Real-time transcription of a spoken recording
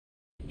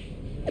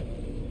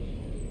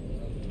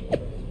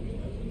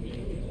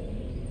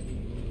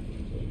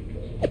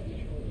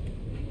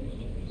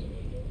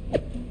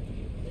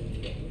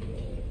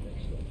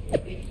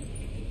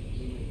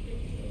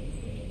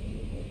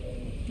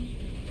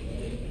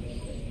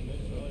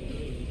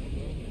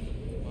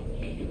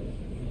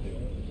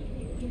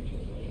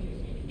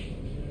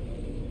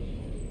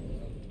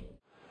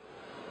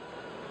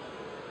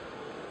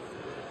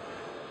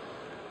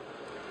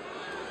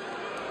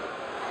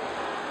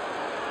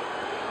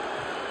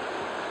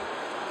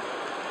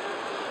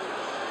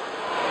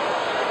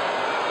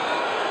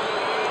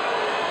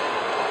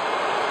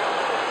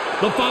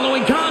The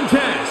following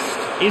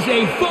contest is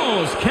a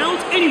Falls Count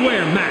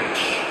Anywhere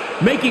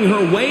match. Making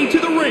her way to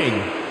the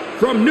ring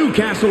from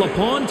Newcastle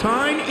upon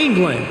Tyne,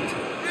 England,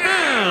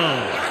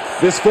 Elle.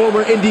 This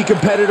former indie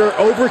competitor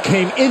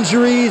overcame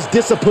injuries,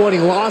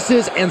 disappointing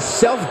losses, and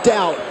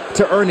self-doubt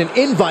to earn an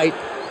invite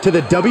to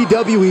the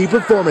WWE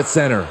Performance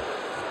Center.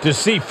 To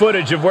see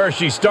footage of where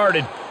she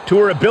started to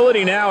her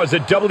ability now as a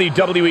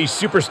WWE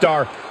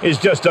superstar is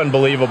just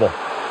unbelievable.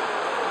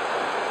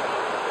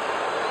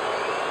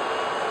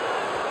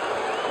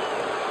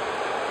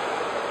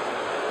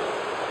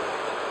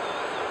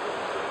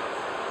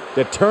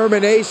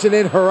 Determination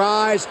in her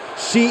eyes.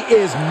 She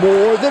is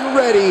more than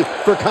ready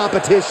for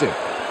competition.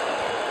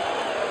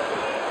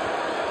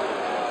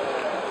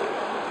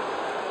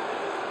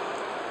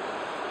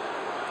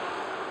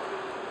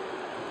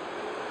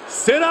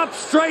 Sit up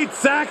straight,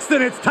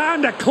 Saxton. It's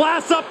time to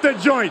class up the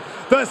joint.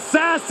 The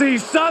sassy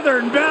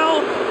Southern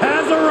Belle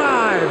has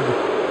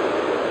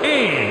arrived.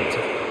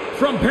 And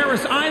from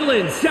Paris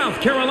Island, South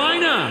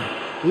Carolina,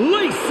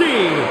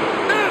 Lacey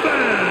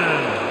Evans.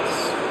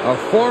 A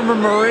former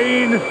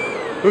Marine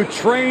who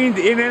trained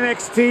in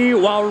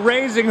NXT while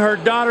raising her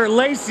daughter,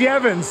 Lacey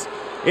Evans,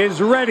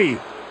 is ready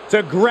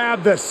to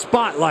grab the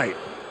spotlight.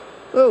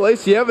 Well,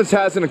 Lacey Evans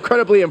has an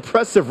incredibly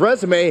impressive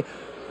resume.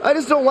 I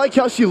just don't like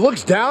how she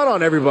looks down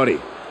on everybody.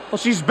 Well,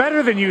 she's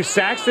better than you,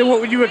 Saxton. What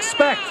would you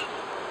expect?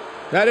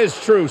 That is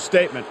true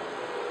statement.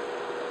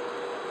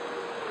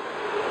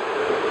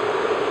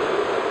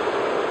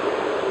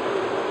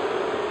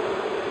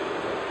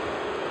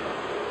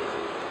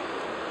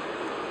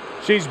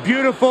 She's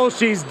beautiful,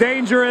 she's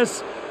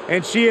dangerous,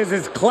 and she is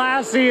as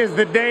classy as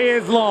the day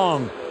is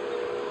long.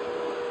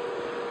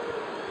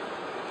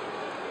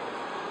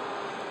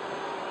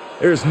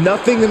 There's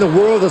nothing in the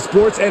world of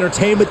sports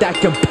entertainment that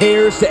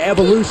compares to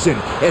EvELLEution,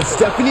 and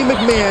Stephanie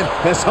McMahon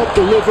has helped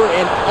deliver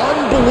an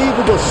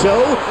unbelievable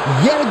show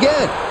yet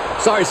again.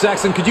 Sorry,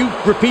 Saxon, could you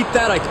repeat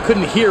that? I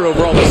couldn't hear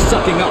over all the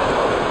sucking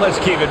up. Let's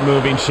keep it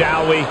moving,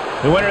 shall we?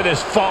 The winner of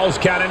this Falls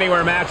Count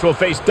Anywhere match will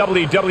face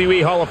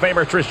WWE Hall of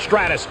Famer Trish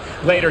Stratus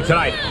later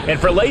tonight. And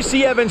for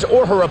Lacey Evans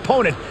or her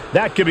opponent,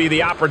 that could be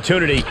the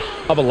opportunity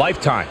of a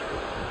lifetime.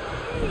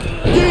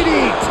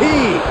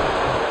 DDT!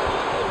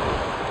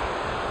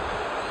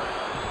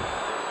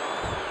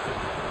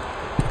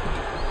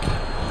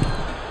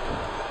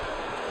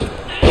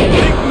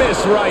 Big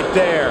miss right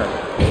there.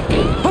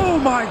 Oh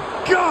my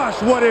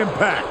gosh, what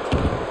impact!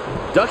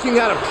 Ducking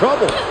out of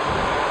trouble.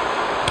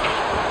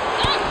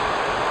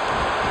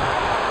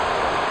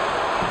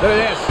 Look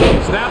at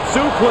this, snap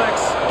suplex.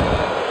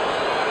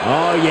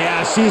 Oh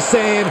yeah, she's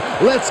saying,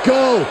 let's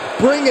go,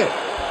 bring it.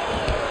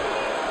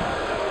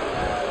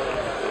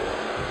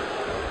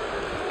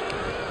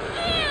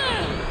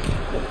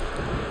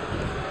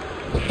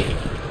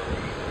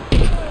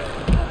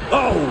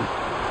 Oh,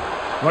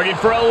 looking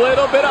for a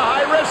little bit of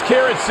high risk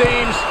here, it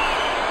seems.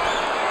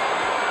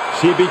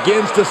 She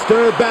begins to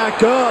stir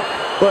back up,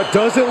 but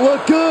doesn't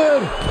look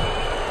good.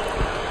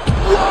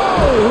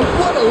 Whoa,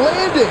 what a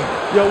landing.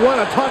 You want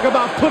to talk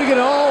about putting it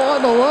all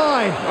on the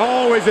line.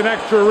 Always an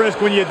extra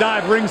risk when you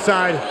dive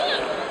ringside.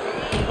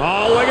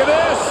 Oh, look at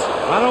this.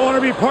 I don't want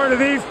to be part of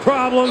these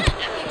problems.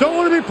 Don't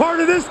want to be part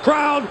of this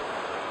crowd.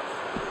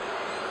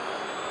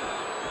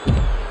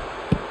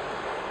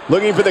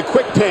 Looking for the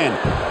quick pin.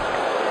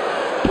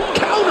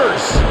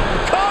 Counters.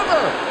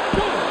 Cover.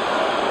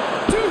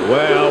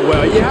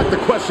 Well, you have to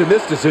question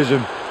this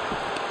decision.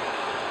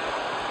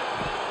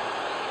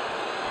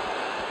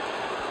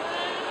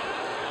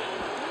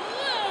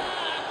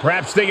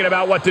 Perhaps thinking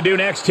about what to do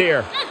next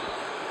here.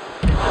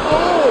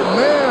 Oh,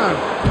 man.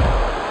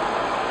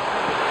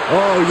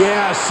 Oh,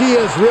 yeah, she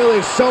is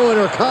really showing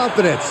her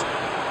confidence.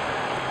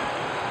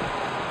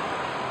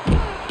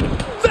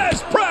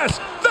 Fez press!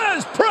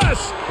 Fez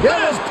press!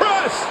 Yes. Fez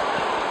press!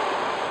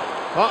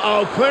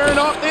 Uh-oh, clearing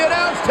off the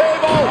announce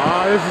table!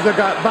 This is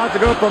about to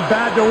go from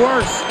bad to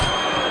worse.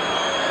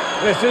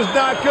 This is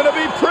not going to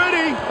be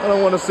pretty! I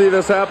don't want to see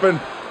this happen.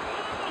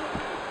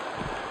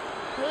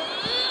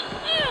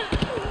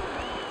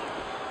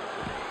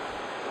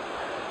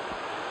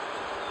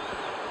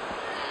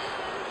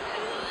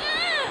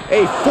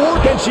 A four,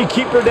 can she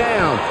keep her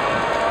down?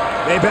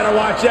 They better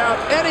watch out.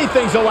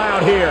 Anything's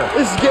allowed here.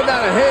 This is getting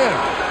out of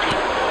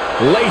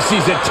hand.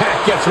 Lacey's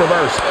attack gets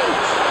reversed.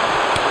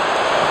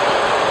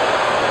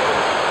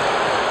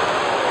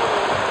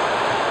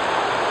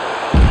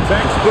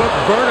 Textbook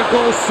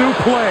vertical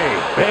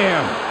suplex.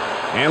 Bam.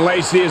 And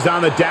Lacey is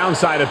on the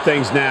downside of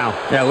things now.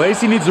 Yeah,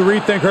 Lacey needs to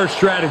rethink her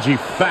strategy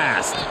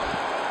fast.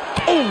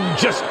 Oh,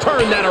 just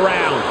turn that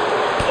around.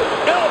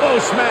 Elbow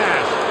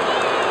smash.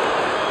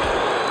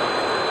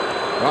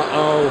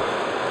 Uh-oh.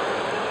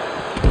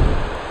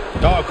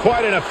 Oh,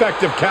 quite an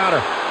effective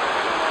counter.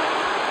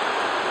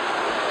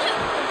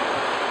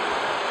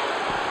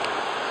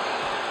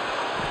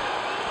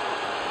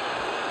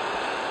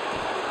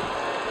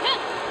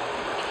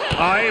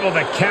 Able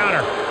to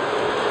counter.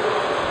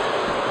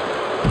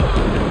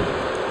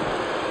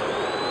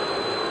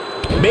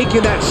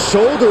 Making that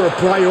shoulder a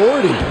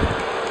priority.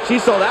 She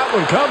saw that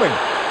one coming.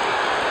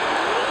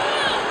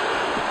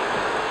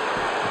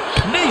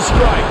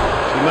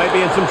 She might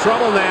be in some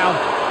trouble now.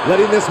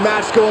 Letting this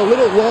match go a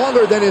little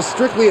longer than is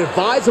strictly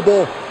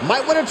advisable.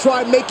 Might want to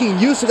try making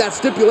use of that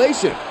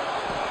stipulation.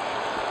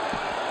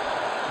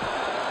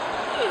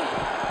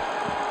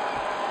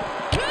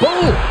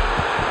 Boom!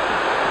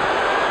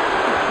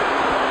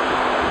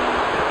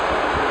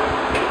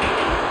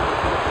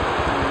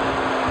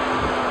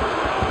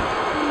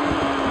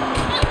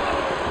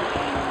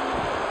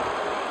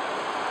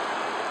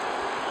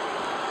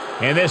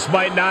 And this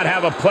might not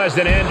have a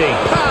pleasant ending.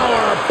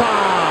 Power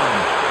bomb!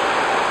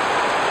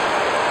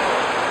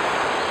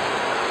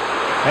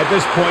 At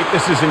this point,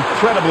 this is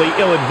incredibly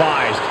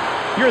ill-advised.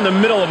 You're in the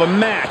middle of a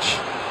match.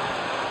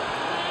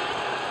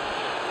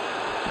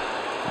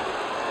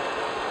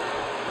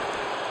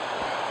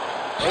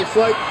 Looks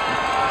like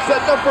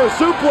setting up for a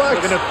suplex.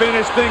 Looking to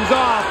finish things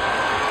off.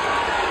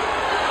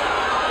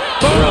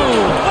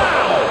 Boom!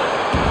 Wow!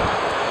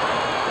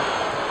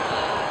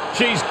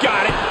 She's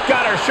got it.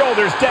 Got her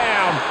shoulders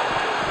down.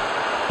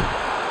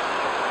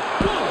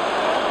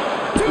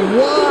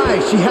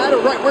 Why? She had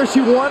it right where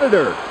she wanted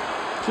her.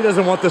 She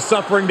doesn't want the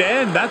suffering to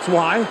end, that's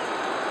why.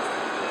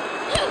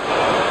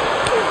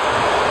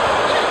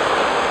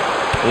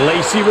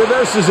 Lacey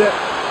reverses it.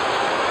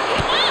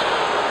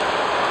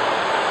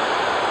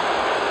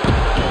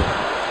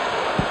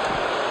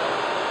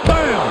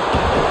 Bam!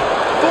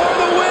 For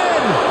the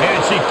win!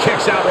 And she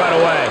kicks out right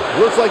away.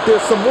 Looks like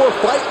there's some more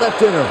fight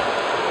left in her.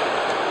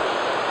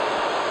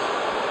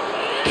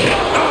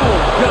 Oh,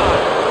 God!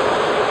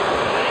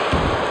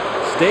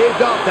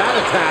 Staved off that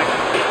attack.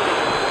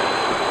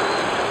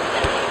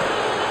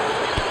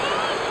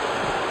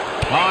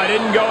 Oh, it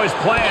didn't go as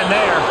planned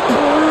there.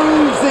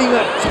 Bruising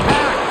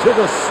attack to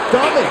the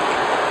stomach.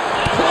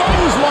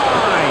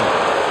 Clothesline.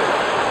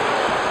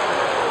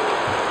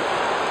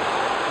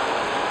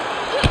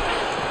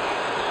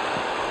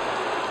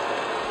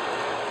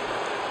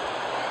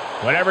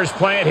 Whatever's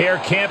playing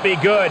here can't be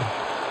good.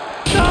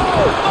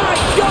 Oh, my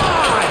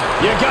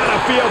God! You gotta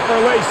feel for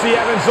Lacey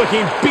Evans,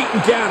 looking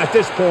beaten down at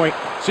this point.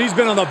 She's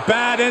been on the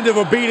bad end of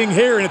a beating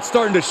here, and it's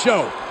starting to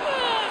show.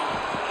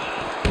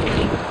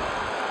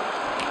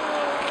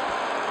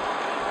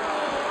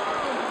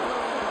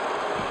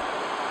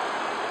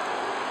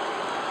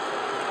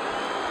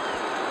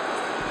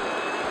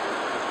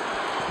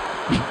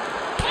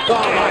 Oh,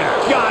 my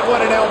God,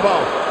 what an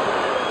elbow.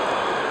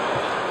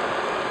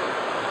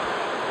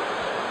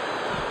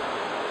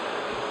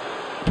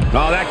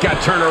 Oh, that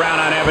got turned around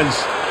on Evans.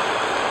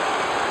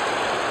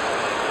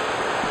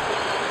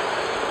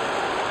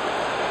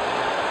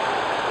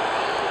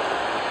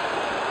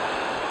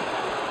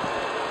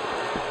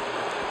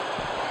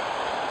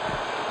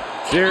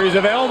 Series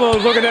of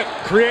elbows looking to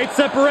create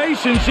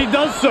separation. She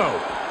does so.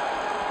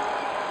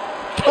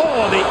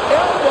 Oh, the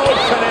elbow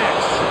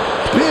connects.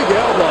 Big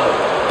elbow.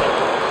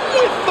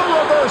 With the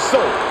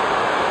reversal.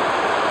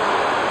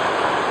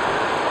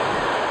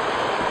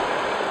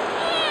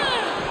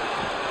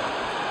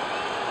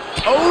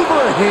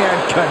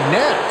 Overhand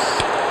connects.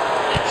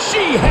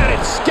 She had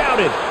it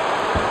scouted.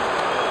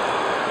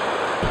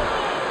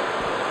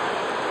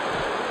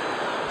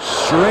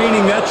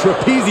 Straining that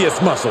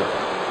trapezius muscle.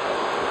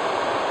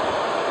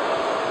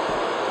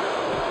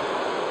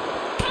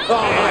 Oh,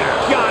 my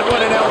God,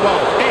 what an elbow.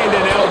 And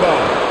an elbow.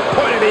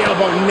 Point of the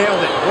elbow,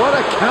 nailed it. What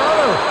a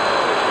counter.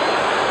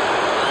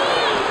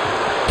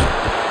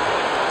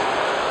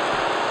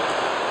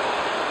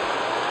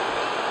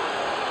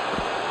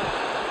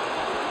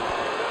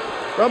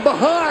 From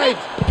behind.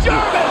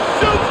 German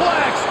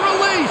suplex,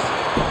 release.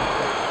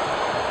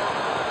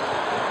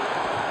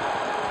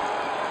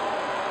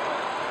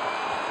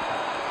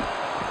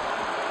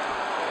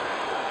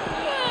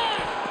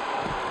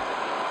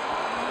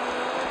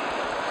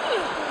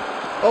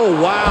 Oh,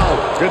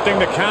 wow. Good thing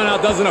the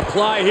countout doesn't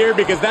apply here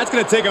because that's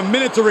going to take a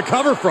minute to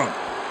recover from.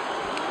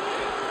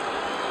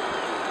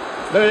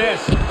 Look at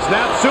this.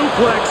 Snap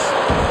suplex.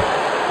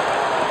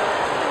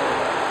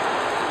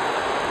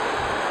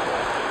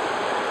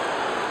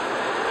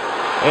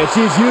 And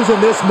she's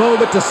using this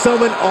moment to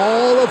summon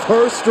all of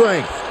her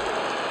strength.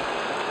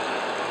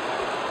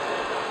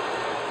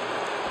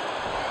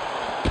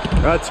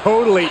 A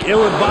totally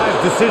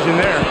ill-advised decision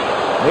there.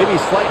 Maybe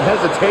slight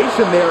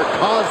hesitation there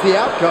caused the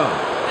outcome.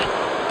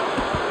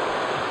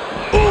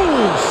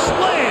 Ooh,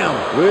 slam.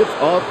 With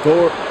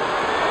authority.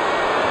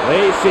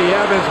 Lacey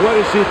Evans, what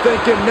is she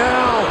thinking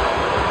now?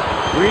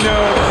 We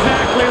know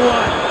exactly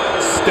what.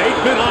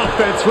 Statement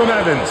offense from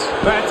Evans.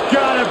 That's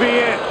gotta be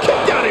it.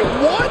 Kicked out at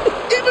one?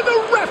 Even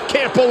the ref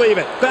can't believe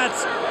it.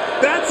 That's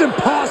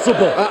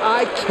impossible.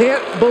 I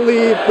can't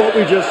believe what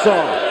we just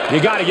saw.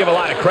 You got to give a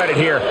lot of credit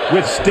here,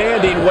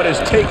 withstanding what has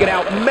taken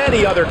out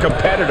many other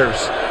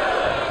competitors.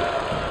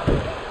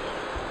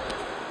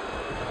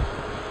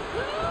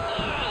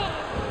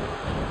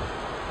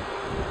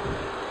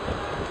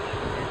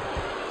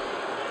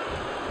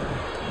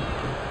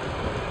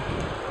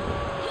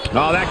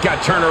 Oh, that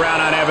got turned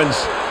around on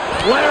Evans.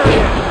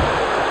 Lariat.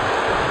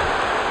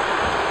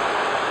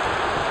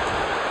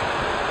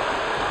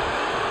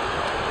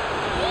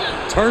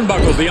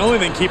 Turnbuckle's the only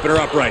thing keeping her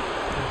upright.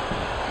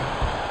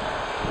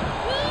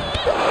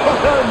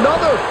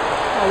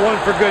 one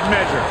for good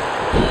measure.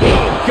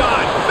 Oh,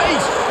 God,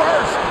 face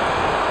first.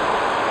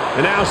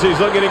 And now she's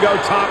looking to go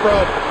top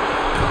rope.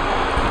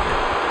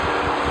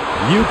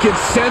 You can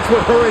sense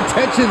what her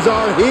intentions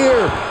are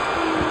here.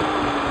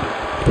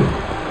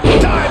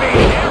 Diving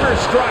hammer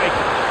strike.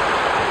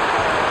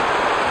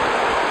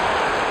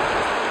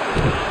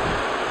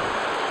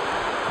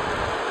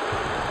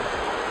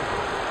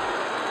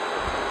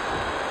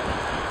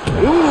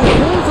 Ooh,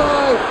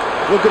 bullseye.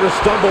 Look at her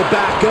stumble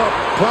back up.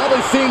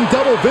 Probably seeing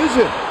double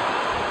vision.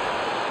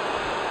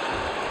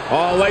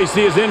 Oh,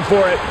 Lacey is in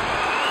for it.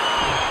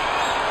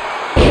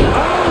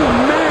 Oh,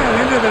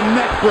 man, into the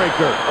neck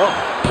breaker. Oh,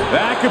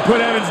 that could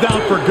put Evans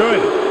down for good.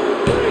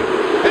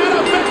 And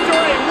a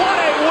victory. What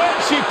a win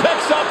she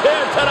picks up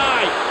here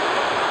tonight.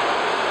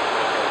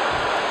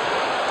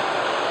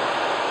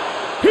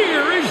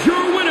 Here is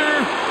your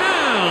winner,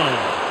 Al.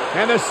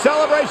 And the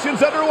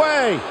celebration's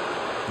underway.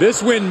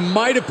 This win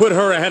might have put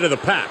her ahead of the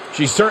pack.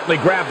 She certainly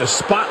grabbed the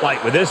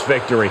spotlight with this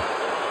victory.